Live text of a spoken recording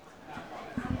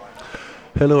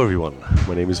Hello everyone,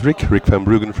 my name is Rick van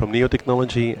Bruggen from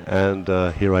Neotechnology, and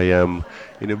here I am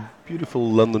in a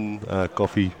beautiful London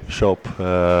coffee shop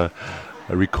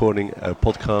recording a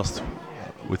podcast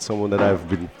with someone that I've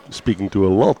been speaking to a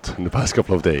lot in the past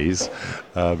couple of days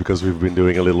because we've been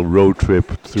doing a little road trip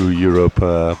through Europe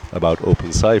about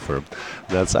OpenCipher.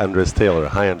 That's Andres Taylor.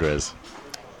 Hi Andres.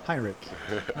 Hi, Rick.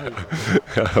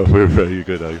 We're very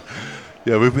good.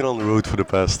 Yeah, we've been on the road for the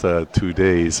past 2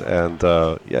 days, and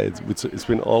it's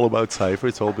been all about Cypher.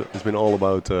 It's been all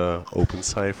about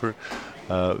OpenCipher.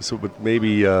 But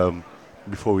maybe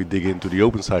before we dig into the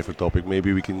OpenCipher topic,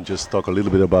 maybe we can just talk a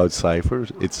little bit about Cypher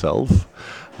itself.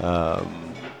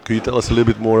 Could you tell us a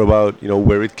little bit more about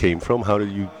where it came from? How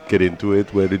did you get into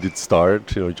it? Where did it start?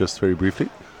 Just very briefly.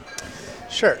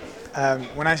 Sure.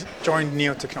 When I joined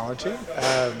Neotechnology,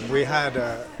 we had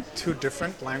two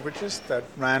different languages that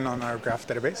ran on our graph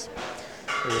database.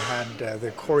 We had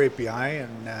the core API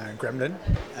and Gremlin,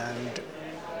 and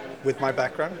with my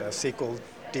background, SQL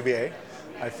DBA,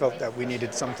 I felt that we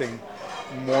needed something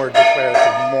more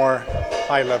declarative, more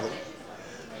high level.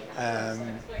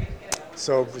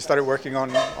 So we started working on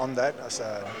that as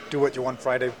a Do What You Want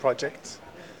Friday project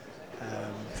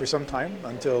for some time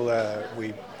until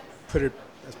we put it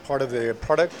as part of the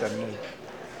product, and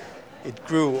it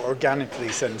grew organically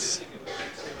since.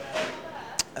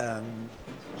 And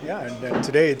then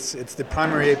today it's the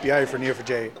primary API for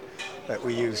Neo4j that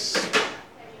we use.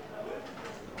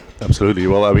 Absolutely.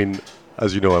 Well, I mean,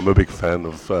 as you know, I'm a big fan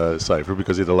of Cypher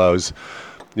because it allows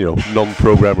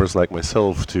non-programmers like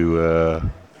myself to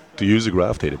use a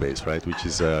graph database, right? Which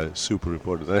is super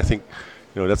important. And I think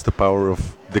that's the power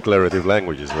of declarative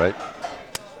languages, right?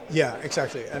 Yeah,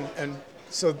 exactly. And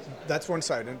so that's one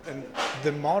side, and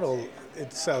the model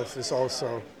itself is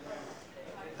also.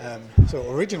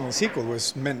 So original SQL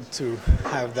was meant to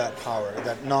have that power,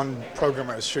 that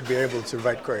non-programmers should be able to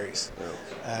write queries.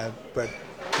 But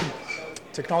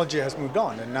technology has moved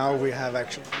on, and now we have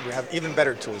even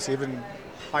better tools, even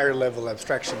higher level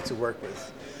abstraction to work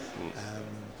with.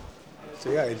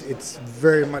 It's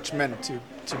very much meant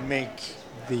to make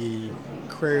the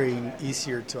querying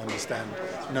easier to understand,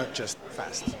 not just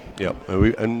fast. Yeah,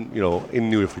 in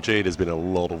Neo4j there's been a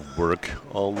lot of work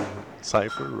on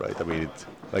Cypher, right? I mean,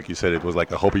 like you said, it was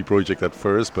like a hobby project at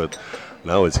first, but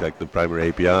now it's like the primary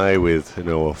API with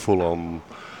a full-on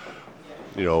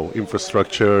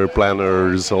infrastructure,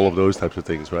 planners, all of those types of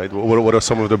things, right? What are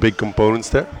some of the big components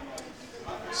there?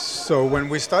 So when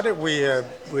we started,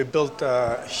 we built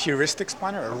a heuristics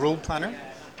planner, a rule planner,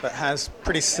 that has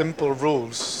pretty simple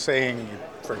rules saying,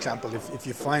 for example, if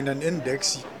you find an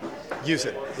index, use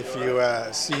it. If you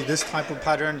see this type of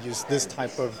pattern, use this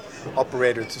type of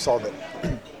operator to solve it.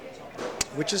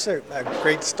 Which is a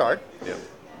great start, yeah.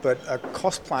 But a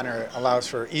cost planner allows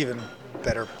for even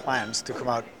better plans to come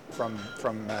out from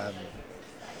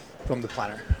the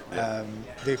planner. Yeah.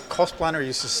 The cost planner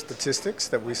uses statistics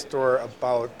that we store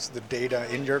about the data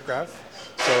in your graph,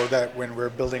 so that when we're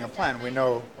building a plan, we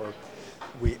know, or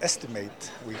we estimate,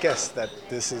 we guess that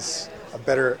this is a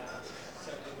better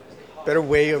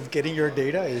way of getting your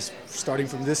data is starting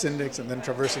from this index and then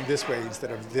traversing this way instead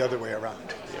of the other way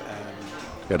around.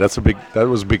 Yeah, that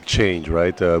was a big change,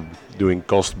 right? Doing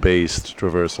cost-based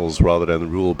traversals rather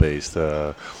than rule-based.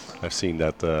 I've seen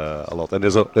that a lot, and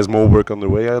there's more work on the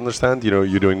way. I understand.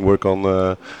 You're doing work on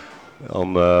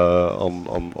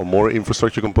more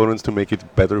infrastructure components to make it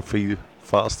better,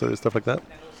 faster, and stuff like that.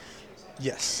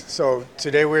 Yes. So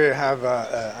today we have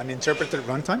an interpreted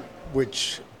runtime,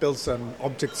 which builds an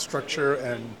object structure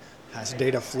and has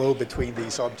data flow between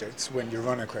these objects when you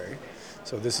run a query.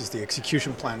 So this is the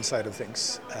execution plan side of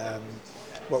things.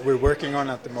 What we're working on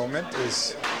at the moment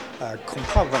is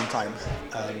compile runtime,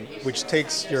 which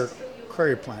takes your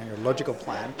query plan, your logical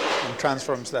plan, and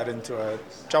transforms that into a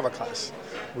Java class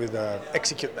with an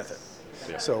execute method.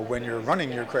 Yeah. So when you're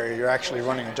running your query, you're actually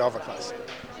running a Java class.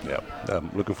 Yeah,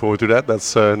 I'm looking forward to that.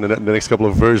 That's the next couple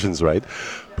of versions, right?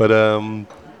 But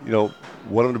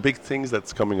one of the big things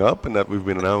that's coming up, and that we've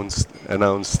been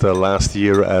announced last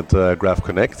year at Graph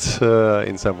Connect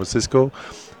in San Francisco,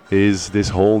 is this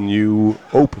whole new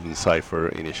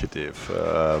OpenCipher initiative.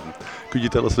 Could you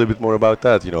tell us a little bit more about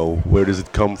that? Where does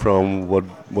it come from?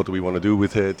 What do we want to do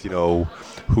with it?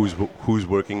 Who's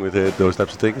working with it? Those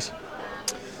types of things.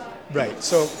 Right.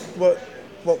 So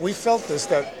what we felt is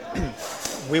that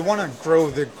we want to grow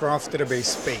the graph database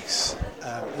space.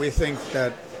 We think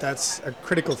that that's a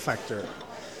critical factor.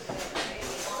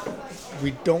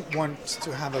 We don't want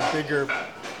to have a bigger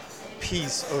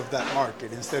piece of that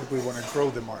market. Instead, we want to grow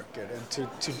the market. And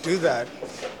to do that,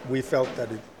 we felt that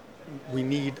we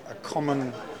need a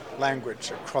common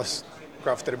language across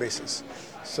graph databases,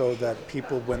 so that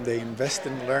people, when they invest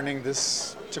in learning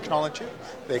this technology,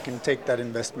 they can take that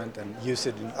investment and use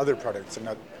it in other products and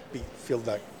not feel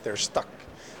like they're stuck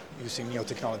using Neo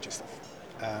technology stuff.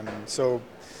 So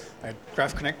at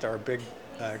Graph Connect, our big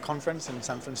conference in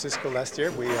San Francisco last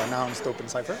year, we announced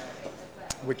OpenCipher,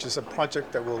 which is a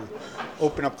project that will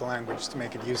open up the language to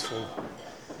make it useful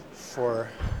for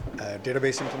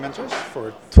database implementers,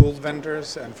 for tool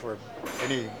vendors, and for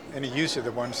any user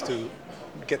that wants to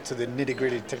get to the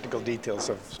nitty-gritty technical details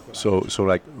of. So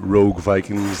like rogue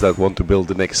Vikings that want to build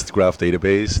the next graph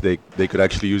database, they could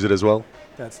actually use it as well?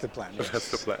 That's the plan. Yes. That's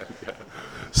the plan. Yeah.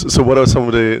 So what are some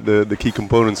of the key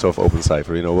components of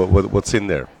OpenCipher? You know, what's in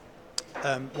there?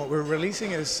 What we're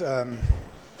releasing is a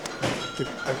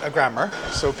grammar,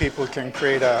 so people can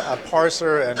create a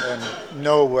parser and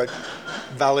know what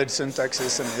valid syntax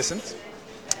is and isn't.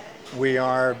 We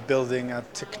are building a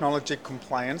technology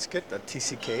compliance kit, a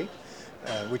TCK,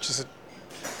 which is an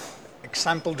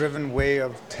example-driven way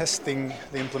of testing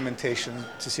the implementation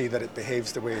to see that it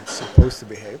behaves the way it's supposed to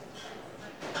behave.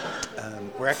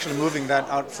 We're actually moving that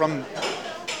out from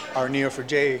our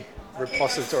Neo4j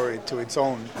repository to its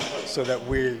own, so that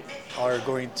we are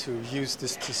going to use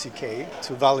this TCK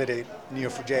to validate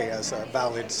Neo4j as a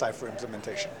valid Cypher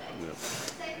implementation.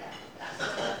 Yeah.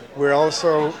 We're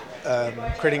also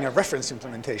creating a reference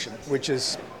implementation, which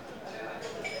is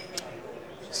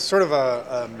sort of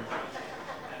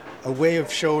a way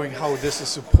of showing how this is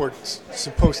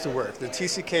supposed to work. The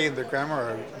TCK and the grammar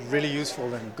are really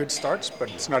useful and good starts, but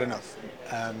it's not enough.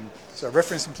 So a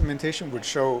reference implementation would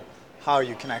show how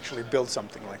you can actually build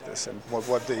something like this and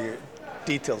what the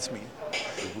details mean.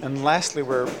 Mm-hmm. And lastly,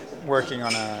 we're working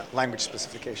on a language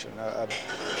specification, a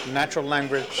natural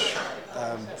language,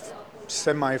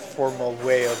 semi-formal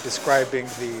way of describing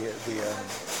the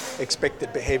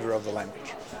expected behavior of the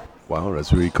language. Wow,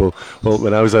 that's really cool. Well,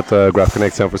 when I was at Graph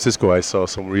Connect San Francisco, I saw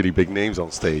some really big names on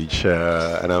stage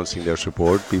announcing their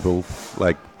support. People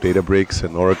like Databricks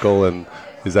and Oracle, and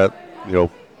is that,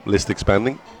 list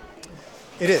expanding?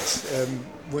 It is.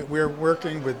 We're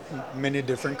working with many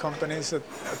different companies at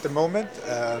the moment,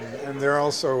 and there are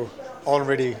also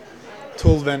already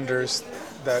tool vendors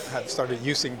that have started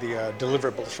using the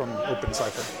deliverables from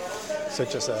OpenCipher,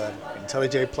 such as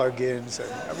IntelliJ plugins.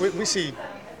 We see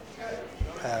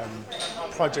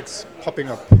projects popping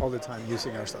up all the time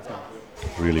using our stuff now.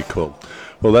 Really cool.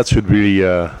 Well, that should really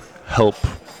help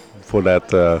for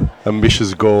that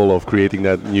ambitious goal of creating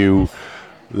that new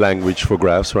language for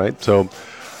graphs, right? So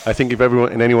I think if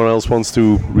everyone and anyone else wants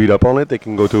to read up on it, they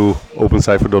can go to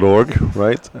opencipher.org,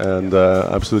 right? And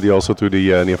absolutely also to the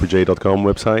neo4j.com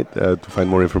website to find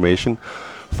more information.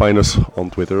 Find us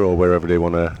on Twitter or wherever they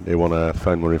wanna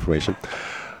find more information.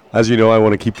 As you know, I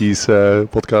want to keep these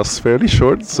podcasts fairly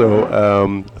short,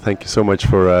 so thank you so much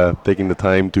for taking the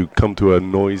time to come to a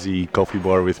noisy coffee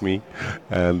bar with me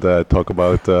and talk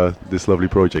about this lovely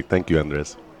project. Thank you,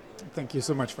 Andres. Thank you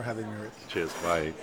so much for having me, Rick. Cheers. Bye.